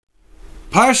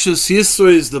Parshas Yisro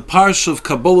is the parsha of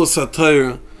Kabbalas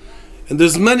HaTorah, and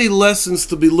there's many lessons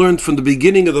to be learned from the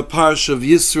beginning of the parsha of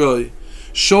Yisro,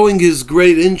 showing his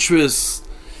great interest.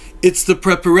 It's the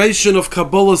preparation of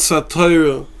Kabbalas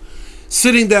HaTorah,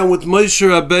 sitting down with Moshe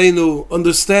Rabbeinu,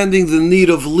 understanding the need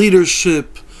of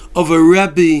leadership, of a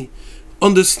Rebbe,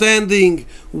 understanding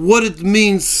what it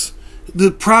means, the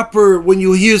proper, when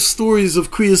you hear stories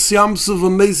of Kriyas Yamsuf,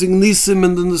 amazing Nisim,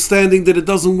 and understanding that it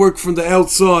doesn't work from the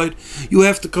outside, you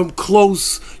have to come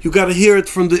close, you got to hear it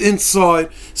from the inside,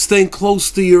 staying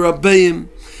close to your Rabbeim.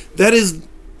 That is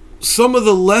some of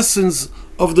the lessons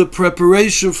of the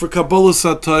preparation for Kabbalas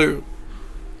HaTorah.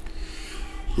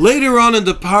 Later on in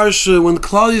the Parsha, when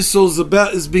Klal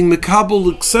Yisrael is being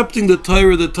Mechaber, accepting the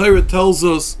Torah tells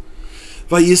us,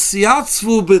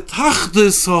 Vayisiatzvu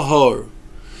betachdes hahar.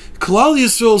 Kollel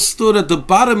Yisrael stood at the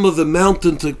bottom of the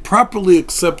mountain to properly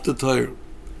accept the Torah.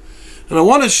 And I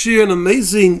want to share an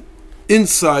amazing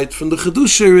insight from the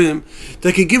Chedushim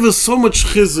that can give us so much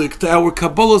chizuk to our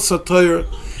Kabbalas HaTorah,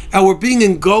 our being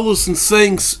in Golus and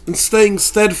staying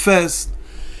steadfast,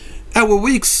 our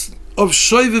weeks of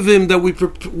Shoivivim that we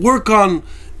work on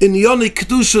in Yoni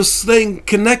Kedusha, staying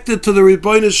connected to the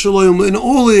Rebbeinu Shalom in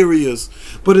all areas,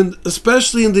 but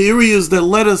especially in the areas that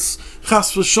let us,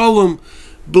 Chas v'Shalom,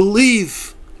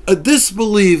 disbelieve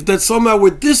that somehow we're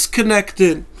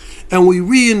disconnected, and we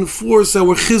reinforce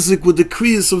our chizik with the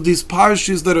kriyas of these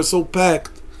parshas that are so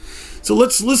packed. So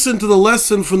let's listen to the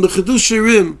lesson from the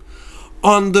Chedushim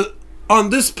on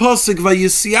this pasuk,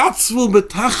 Vayisiatzvu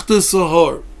betachtes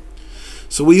hahar.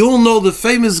 So we all know the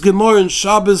famous Gemara in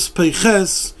Shabbos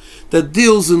Peiches that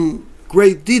deals in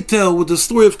great detail with the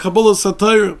story of Kabbalas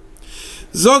HaTorah.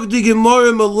 Zog di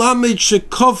Gemara melamed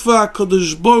shekofa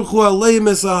HaKadosh Baruch Hu aleim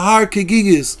es ahar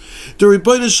kegigis. The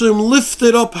Rebbeinu Shalom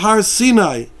lifted up Har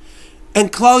Sinai,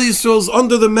 and Klal Yisrael's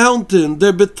under the mountain.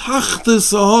 They're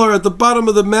betachtes ahar, at the bottom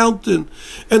of the mountain.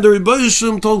 And the Rebbeinu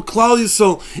Shalom told Klal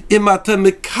Yisrael, Im atem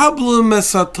mekablim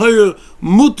es HaTorah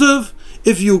mutav,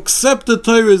 if you accept the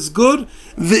Torah is good,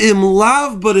 v'im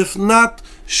lav, but if not,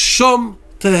 shom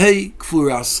tehei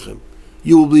kfuraschem,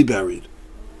 you will be buried.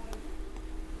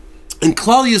 And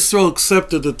Klal Yisrael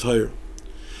accepted the Torah.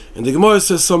 And the Gemara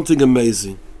says something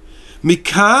amazing.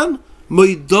 Mikan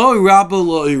moido rabba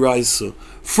lo'iraisa.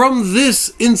 From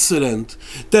this incident,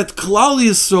 that Klal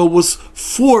Yisrael was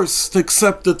forced to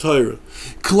accept the Torah.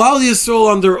 Klal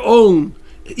Yisrael on their own,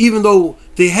 even though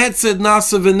they had said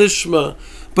Nasa v'nishma,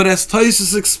 but as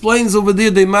Taisus explains over there,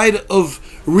 they might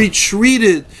have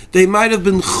retreated, they might have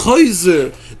been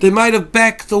chayzer, they might have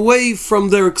backed away from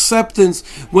their acceptance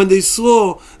when they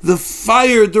saw the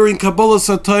fire during Kabbalas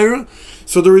HaTorah.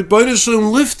 So the Rebbeinu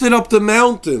Shalom lifted up the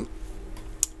mountain,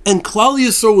 and Klal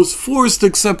Yisrael was forced to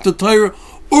accept the Torah,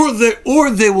 or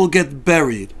they will get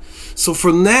buried. So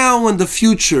from now in the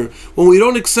future, when we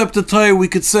don't accept the Torah, we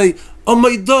could say,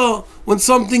 Amaidah, when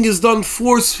something is done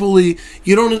forcefully,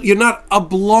 you're not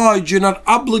obliged, you're not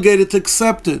obligated to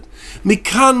accept it.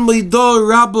 Mikan meidah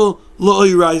rabba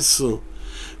lo'iraisa.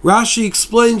 Rashi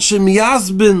explains, Shem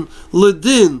Yazbin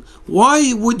ledin.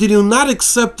 Why did you not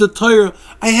accept the Torah?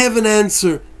 I have an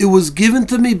answer. It was given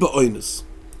to me ba'oinus.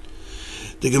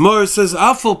 The Gemara says,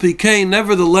 Afal Pikein,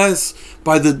 nevertheless,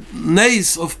 by the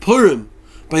nace of Purim,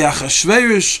 by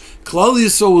Achashverosh, Klal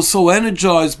Yisrael was so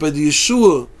energized by the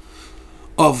Yeshua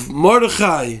of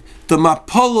Mordechai, the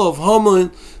Mapala of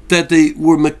Haman, that they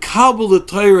were Mekabel the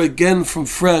Torah again from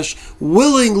fresh,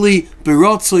 willingly,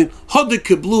 Beratzin,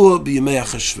 Hadikeblua b'Yemei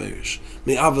Achashverosh,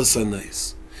 Me'avas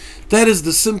Anais. That is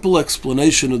the simple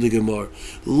explanation of the Gemara.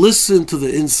 Listen to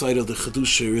the insight of the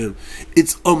Chedushim.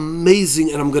 It's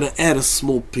amazing, and I'm going to add a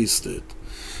small piece to it.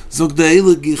 Zog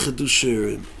de'elegi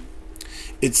Chedushim.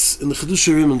 It's in the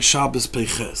Chedushim and Shabbos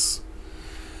Peiches.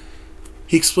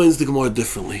 He explains the Gemara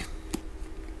differently.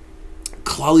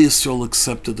 Klal Yisrael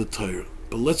accepted the Torah,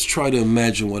 but let's try to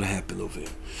imagine what happened over here.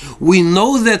 We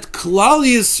know that Klal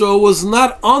Yisrael was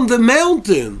not on the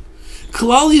mountain.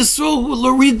 Klal Yisrael,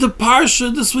 we'll read the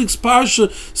Parsha, this week's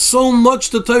Parsha, so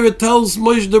much the Torah tells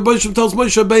Moshe, the Rebbeinu tells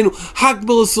Moshe Rabbeinu,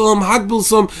 Hakbel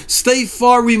Asam, stay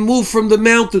far removed from the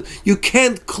mountain. You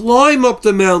can't climb up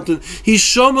the mountain.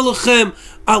 Hisham Elechem,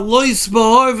 Alois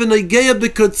Bahar v'Negeya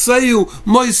b'Kotzeyu,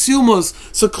 Mois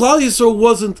Yumos. So Klal Yisrael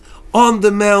wasn't on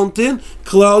the mountain.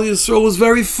 Kollel Yisro was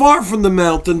very far from the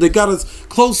mountain. They got as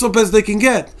close up as they can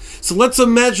get. So let's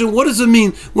imagine, what does it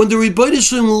mean when the Rebbeinu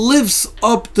Shalom lifts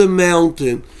up the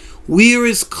mountain? Where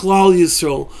is Kollel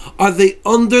Yisro? Are they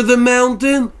under the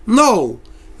mountain? No.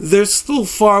 They're still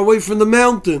far away from the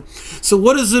mountain. So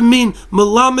what does it mean?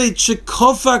 Melamed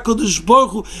shekofa HaKadosh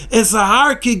Baruch Hu es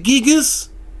ahar kegigis.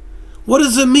 What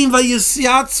does it mean?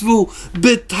 Vayisyatzvu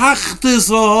betachtes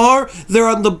hahar. They're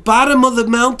on the bottom of the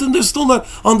mountain. They're still not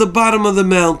on the bottom of the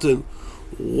mountain.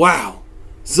 Wow.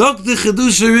 Zok de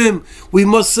Chedusharim. We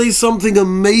must say something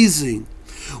amazing.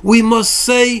 We must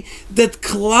say that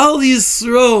Kollel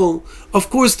Yisro, of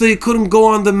course they couldn't go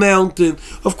on the mountain.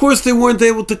 Of course they weren't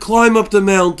able to climb up the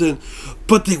mountain.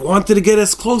 But they wanted to get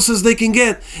as close as they can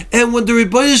get. And when the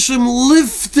Rebbe Shem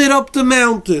lifted up the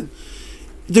mountain,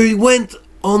 they went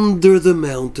under the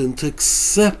mountain to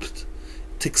accept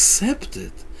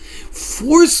it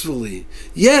forcefully.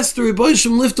 Yes, the Rebbe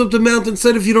Shem lifted up the mountain and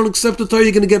said, if you don't accept the Torah,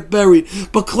 you're going to get buried.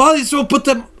 But Kollel Yisrael put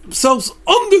themselves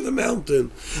under the mountain.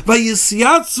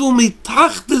 Vayisyatzu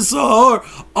mitachtes hahar,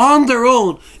 on their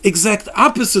own. Exact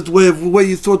opposite way of where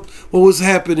you thought what was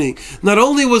happening. Not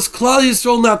only was Kollel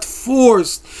Yisrael not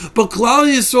forced, but Kollel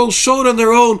Yisrael showed on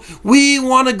their own, we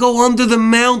want to go under the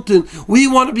mountain. We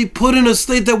want to be put in a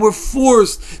state that we're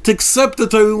forced to accept the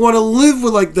Torah. We want to live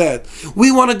with like that.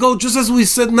 We want to go, just as we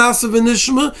said Nasav and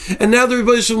Ishma, and now the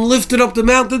Rebbe Shem lifted up the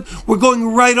mountain, we're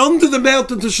going right under the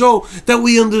mountain to show that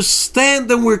we understand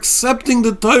that we're accepting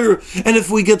the Torah. And if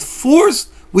we get forced,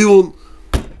 we will...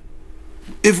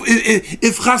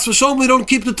 If Chas v'Sholom we don't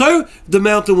keep the Torah, the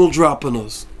mountain will drop on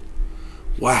us.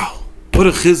 Wow, what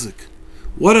a chizik!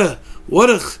 What a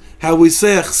how we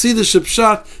say a Chassidish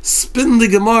pshat, spin the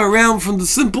Gemara around from the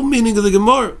simple meaning of the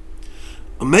Gemara.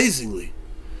 Amazingly.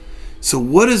 So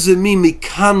what does it mean?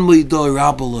 Mikan midor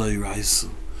rabbaloi raisa.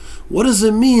 What does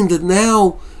it mean that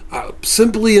now?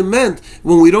 Simply it meant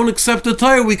when we don't accept the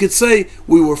Torah, we could say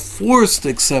we were forced to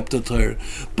accept the Torah.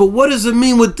 But what does it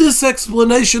mean with this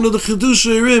explanation of the Chidush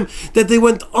Yirim that they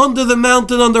went under the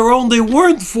mountain on their own? They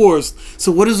weren't forced.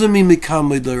 So what does it mean? Mikam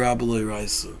midor rabbaloi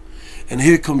raisa. And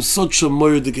here comes such a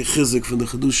moirdik chizik from the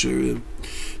Chidush Yirim.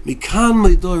 Mikam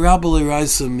midor rabbaloi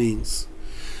raisa means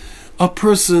a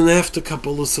person after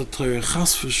Kabbalas Torah,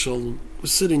 Chas v'Sholom, we're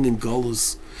sitting in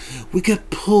Golus. We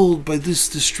get pulled by this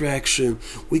distraction.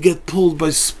 We get pulled by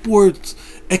sports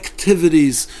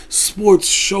activities, sports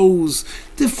shows,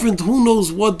 different, who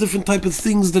knows what, different type of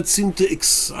things that seem to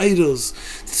excite us,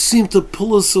 seem to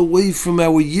pull us away from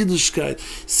our Yiddishkeit,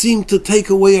 seem to take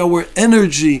away our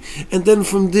energy, and then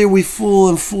from there we fall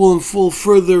and fall and fall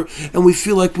further, and we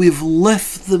feel like we've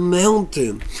left the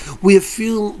mountain. We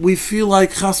feel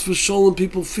like Chas v'Sholom,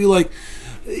 people feel like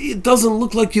it doesn't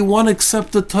look like you want to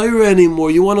accept the Torah anymore.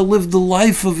 You want to live the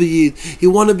life of a Yid. You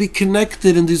want to be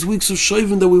connected in these weeks of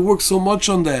Shovim that we work so much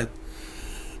on that.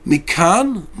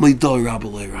 Mikan midor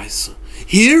rabbaloi raisa.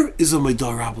 Here is a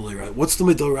midor rabbaloi raisa. What's the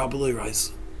midor rabbaloi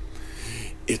raisa?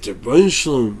 If the Rebbe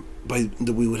Shalom,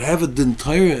 we would have a din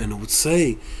Torah and it would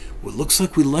say, well, it looks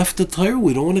like we left the Torah.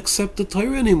 We don't want to accept the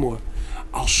Torah anymore.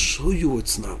 I'll show you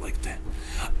it's not like that.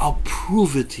 I'll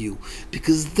prove it to you,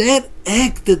 because that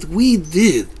act that we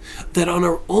did, that on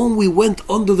our own we went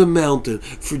under the mountain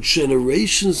for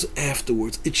generations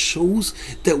afterwards, it shows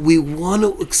that we want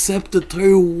to accept the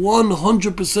Torah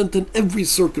 100% in every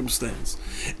circumstance.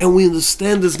 And we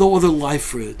understand there's no other life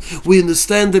for it. We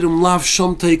understand that lav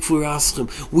sham teik v'raschem.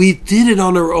 We did it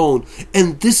on our own,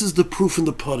 and this is the proof in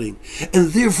the pudding. And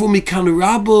therefore, mikan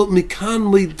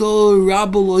midor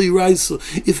rabbaloi raisa.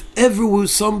 If ever we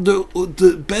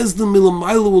the Bezdin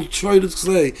Milamayla will try to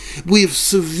say, we have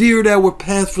severed our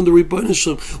path from the Rebbeinu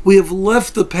Shalom. We have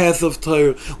left the path of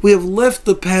Torah. We have left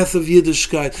the path of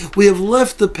Yiddishkeit. We have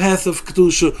left the path of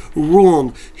Kedusha.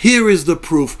 Wrong. Here is the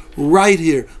proof. Right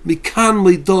here. Mikan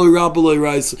midor rabbaloi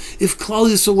raisa. If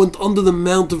Kollel Yisrael went under the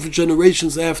mountain for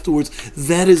generations afterwards,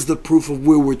 that is the proof of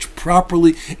where we're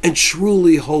properly and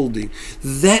truly holding.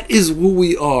 That is who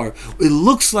we are. It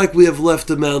looks like we have left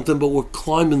the mountain, but we're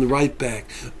climbing right back.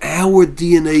 Our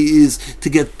DNA is to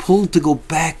get pulled to go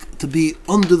back, to be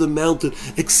under the mountain,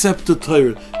 accept the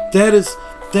Torah. That is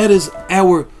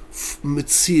our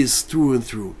metzias through and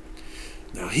through.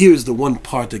 Now here's the one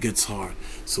part that gets hard.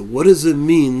 So what does it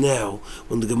mean now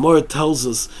when the Gemara tells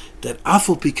us that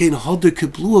Afal Pikein Hoder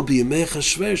Kiblua B'Yemei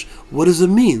Chashvesh? What does it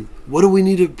mean? What do we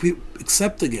need to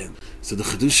accept again? So the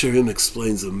Chidush Yirim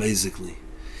explains amazingly.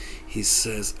 He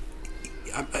says,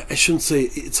 I shouldn't say,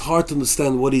 it's hard to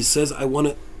understand what he says. I want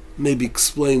to maybe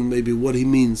explain maybe what he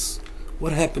means.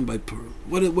 What happened by Purim?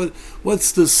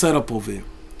 What's the setup over here?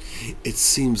 It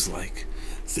seems like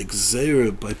the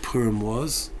Gzeira by Purim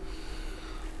was,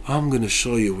 I'm going to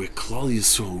show you where Kollel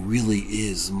Yisrael really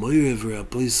is. Our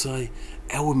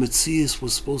Metzias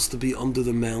was supposed to be under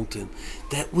the mountain.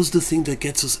 That was the thing that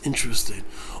gets us interested.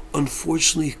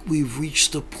 Unfortunately, we've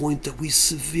reached a point that we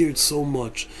severed so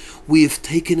much. We have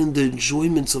taken in the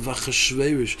enjoyments of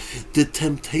Achashverosh, the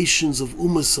temptations of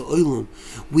Umas Ha'olam.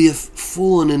 We have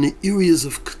fallen in the areas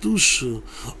of Kedusha,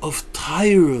 of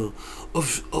Taira,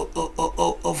 of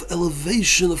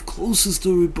elevation, of closest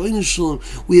to Rebbeinu Shalom.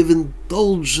 We have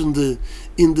indulged in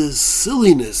the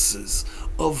sillinesses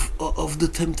of the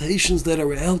temptations that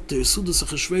are out there. Sudas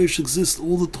Achashverosh exists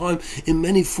all the time in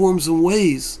many forms and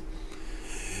ways.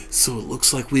 So it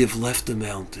looks like we have left the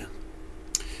mountain.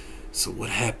 So what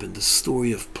happened? The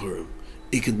story of Purim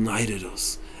ignited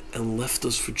us and left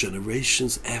us for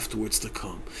generations afterwards to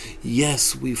come.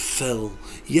 Yes, we fell.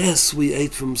 Yes, we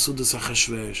ate from Sudas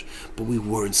Achashverosh, but we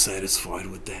weren't satisfied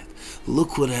with that.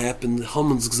 Look what happened.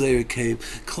 Haman's Gzeira came.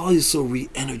 Kollel Yisrael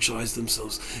re-energized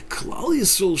themselves. Kollel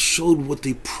Yisrael showed what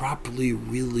they properly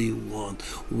really want,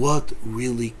 what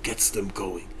really gets them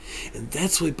going. And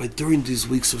that's why during these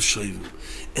weeks of Shavim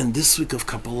and this week of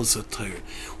Kabbalas HaTorah,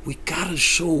 we gotta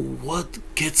show what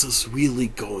gets us really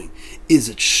going. Is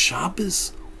it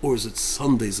Shabbos or is it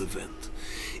Sunday's event?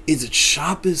 Is it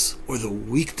Shabbos or the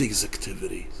weekdays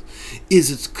activities?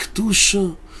 Is it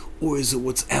Kedusha or is it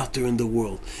what's out there in the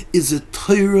world? Is it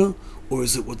Torah or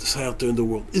is it what's out there in the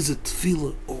world? Is it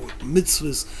Tefillah or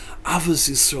mitzvahs, Avos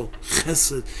Yisrael,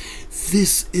 Chesed?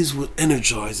 This is what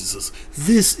energizes us.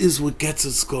 This is what gets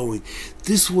us going.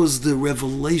 This was the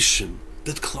revelation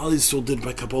that Kollel Yisrael did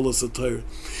by Kabbalas HaTorah.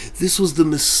 This was the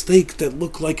mistake that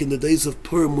looked like in the days of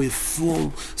Purim we've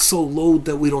fallen so low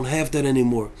that we don't have that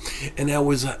anymore. And it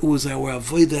was our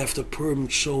avodah after Purim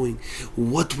showing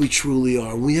what we truly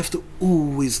are. We have to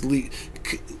always be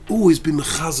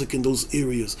mechazik in those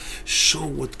areas. Show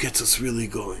what gets us really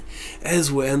going.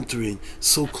 As we're entering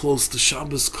so close to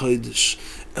Shabbos Kodesh,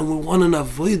 and we want an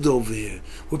avodah over here.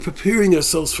 We're preparing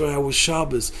ourselves for our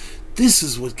Shabbos. This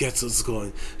is what gets us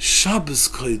going. Shabbos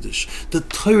Kodesh, the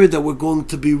Torah that we're going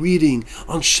to be reading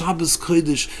on Shabbos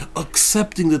Kodesh,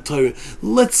 accepting the Torah.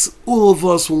 Let's, all of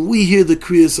us, when we hear the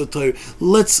Kriyas of Torah,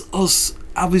 let's us,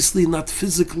 obviously not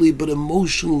physically, but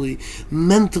emotionally,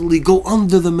 mentally, go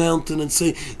under the mountain and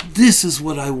say, this is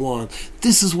what I want.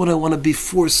 This is what I want to be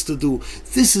forced to do.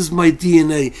 This is my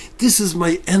DNA. This is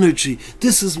my energy.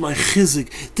 This is my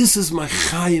chizik. This is my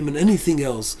chayim, and anything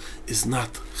else is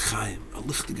not chayim. A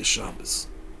lichtige Shabbos.